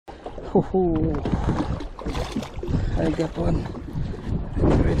Hoo-hoo. I got one.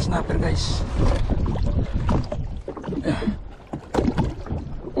 Great snapper, guys.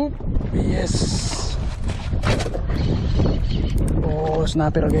 Oop, yes. Oh,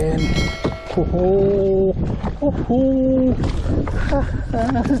 snapper again. Hoo-hoo. Hoo-hoo.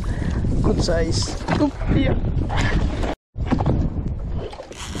 Good size. Oop, yeah.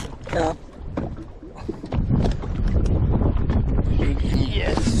 Up.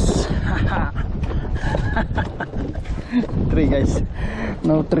 Yes. Three, guys.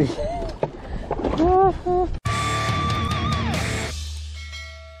 No three.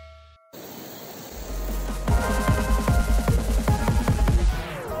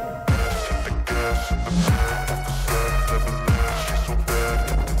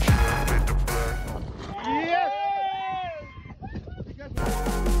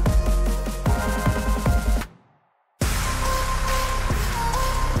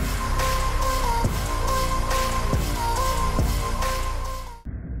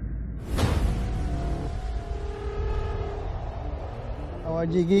 Our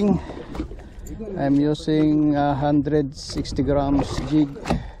jigging, I'm using 160 grams jig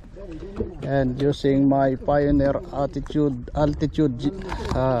and using my Pioneer altitude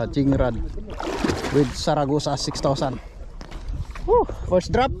jigging rod with Saragossa 6000. Woo,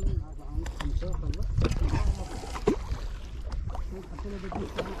 first drop.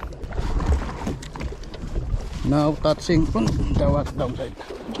 Now touching on the downside.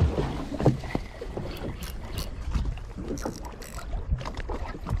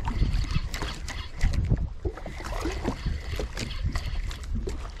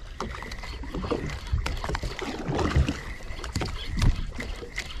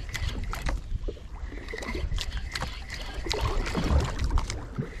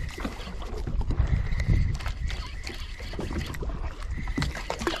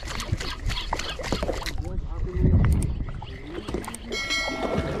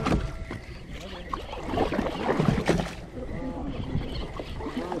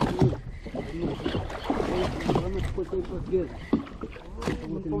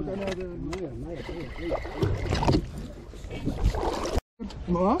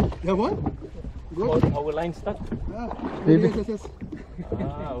 You have one? Good. Our line stuck? Baby. Yes.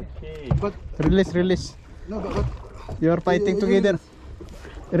 Okay. But Release. no, but You are fighting together.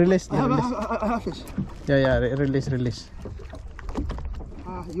 Release. I have fish. Yeah, release.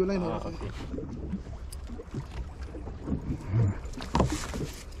 You line here. Okay.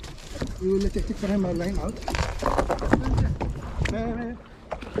 You will take for him a line out.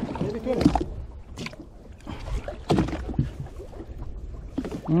 Maybe 12.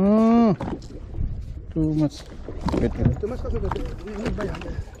 Too much. Wait. Too much coffee, but we need by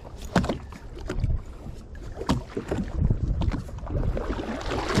hand.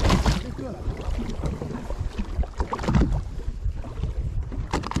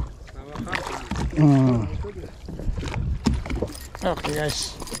 Okay, guys.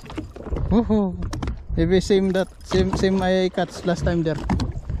 Woohoo! Maybe same I catch last time there.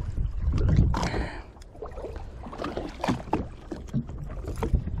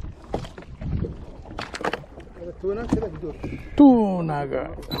 Tuna,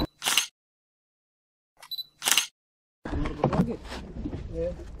 guys.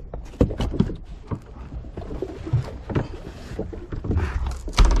 Yeah.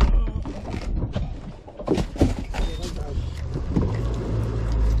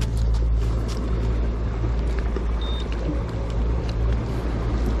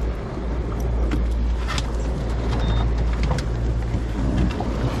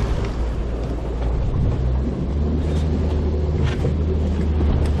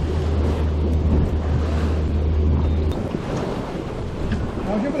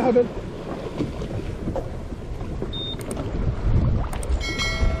 جيب الهبل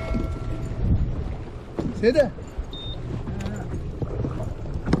سيدة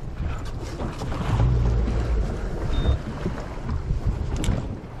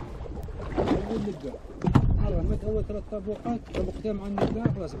رميت اول 3 طابوقات طابوقتين مع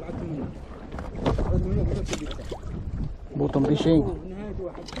النقاء خلاص بعدت منه بعد منه بدأت جبته Bottom fishing. نهاية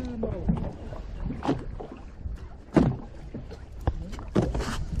واحد كان مرة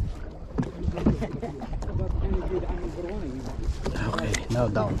Okay, now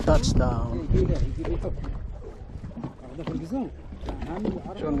down, touchdown. This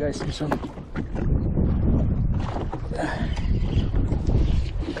one, guys, this one.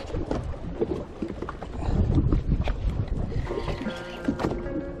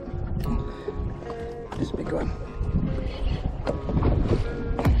 This big one.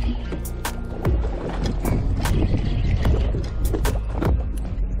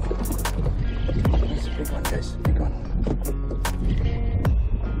 Big one, guys. Big one.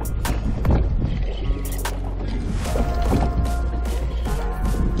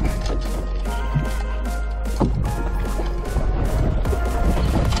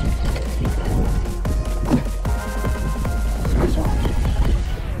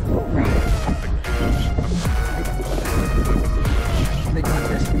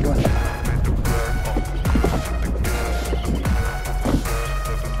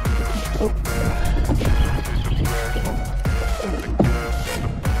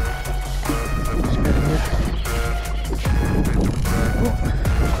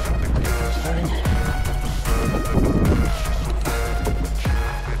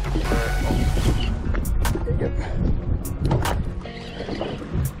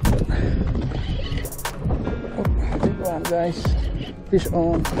 Guys, fish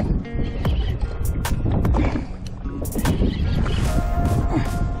on.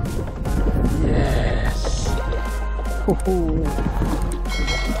 Yes.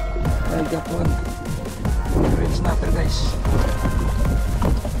 I got one. Great snapper, guys.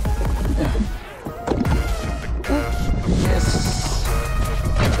 Yeah. Yes.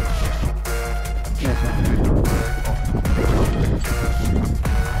 Yes.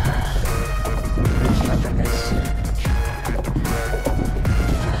 Great snapper, guys.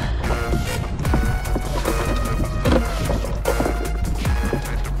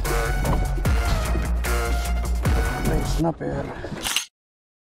 Snapper.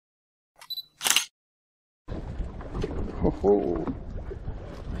 Ho.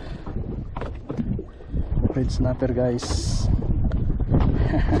 Red snapper, guys.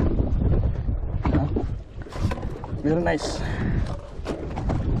 Very nice.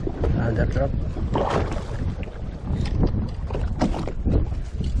 Another drop.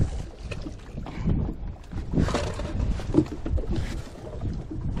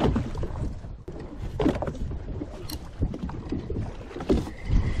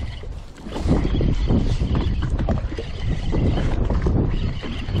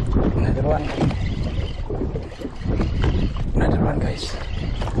 Another one, guys.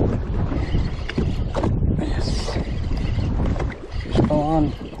 Yes. Fish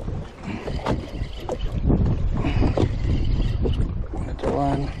on. Another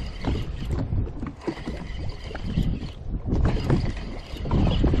one.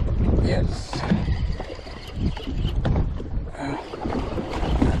 Yes.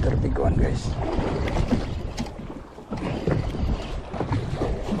 Another big one, guys.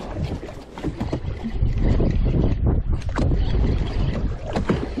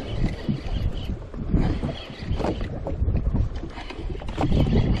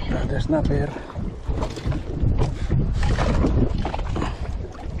 Snapper.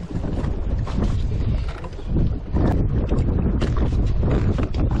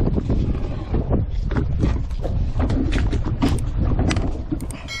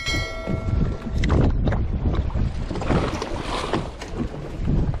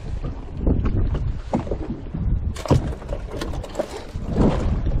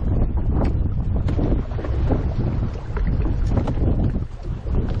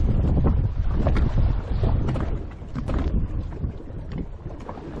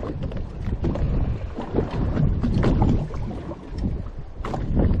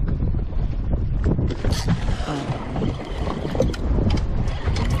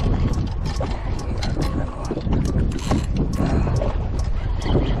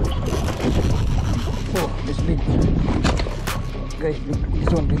 Guys, this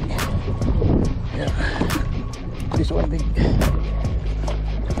one big. Yeah, this one big.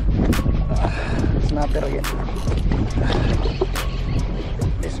 Snapper again.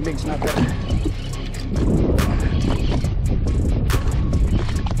 This big snapper.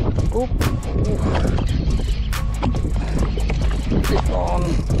 Oop. This one.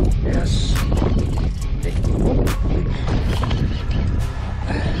 Yes. Big. Oop. Big.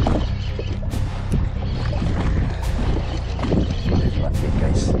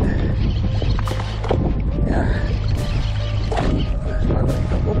 Guys, yeah,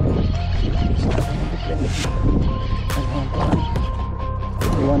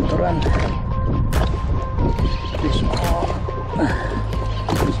 we want to run. This one,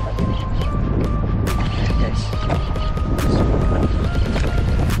 guys.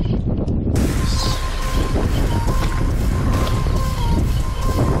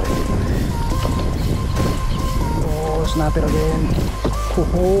 Oh, snapper again.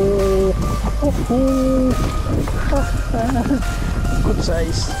 Good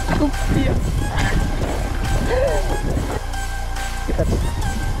size. Yeah.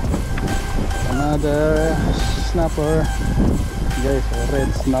 Another snapper, guys. Red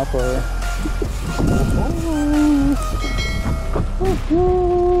snapper.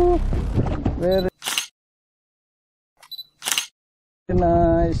 Very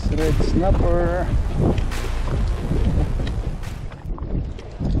nice red snapper.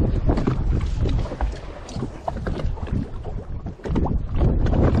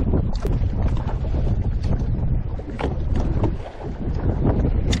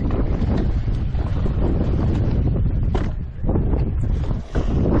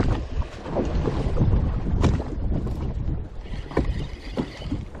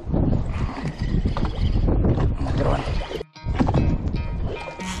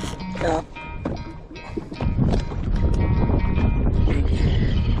 Yeah. Big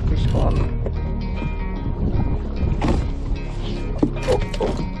fish on.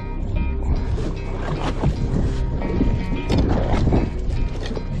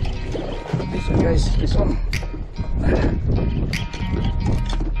 This one, guys, this one.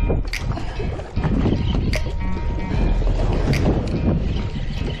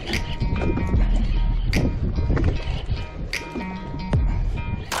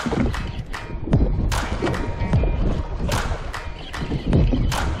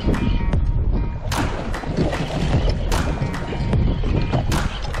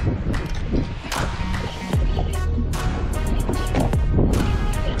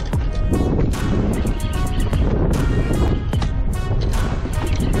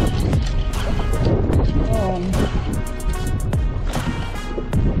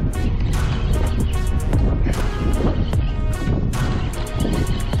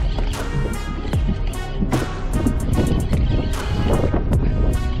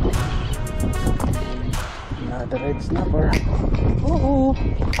 The red snapper. Oh,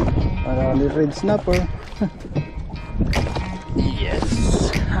 the red snapper.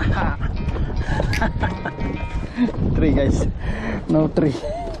 Yes. Three, guys. No, three.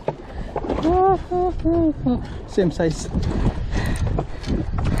 Same size.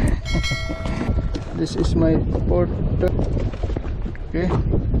 This is my fourth. Okay.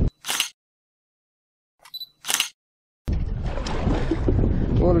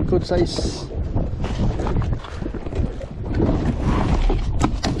 All good size.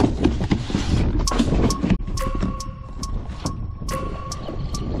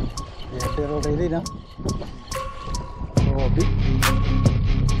 They're already now. Oh, big.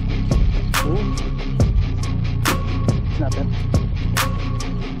 Oh, it's not bad.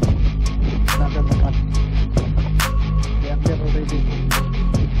 It's not bad, that one. Yeah, they're already.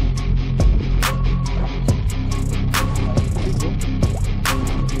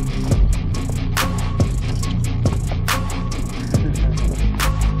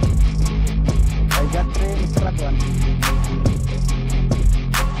 I got three strap one.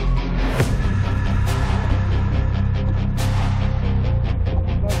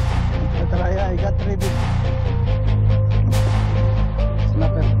 I got 3 big.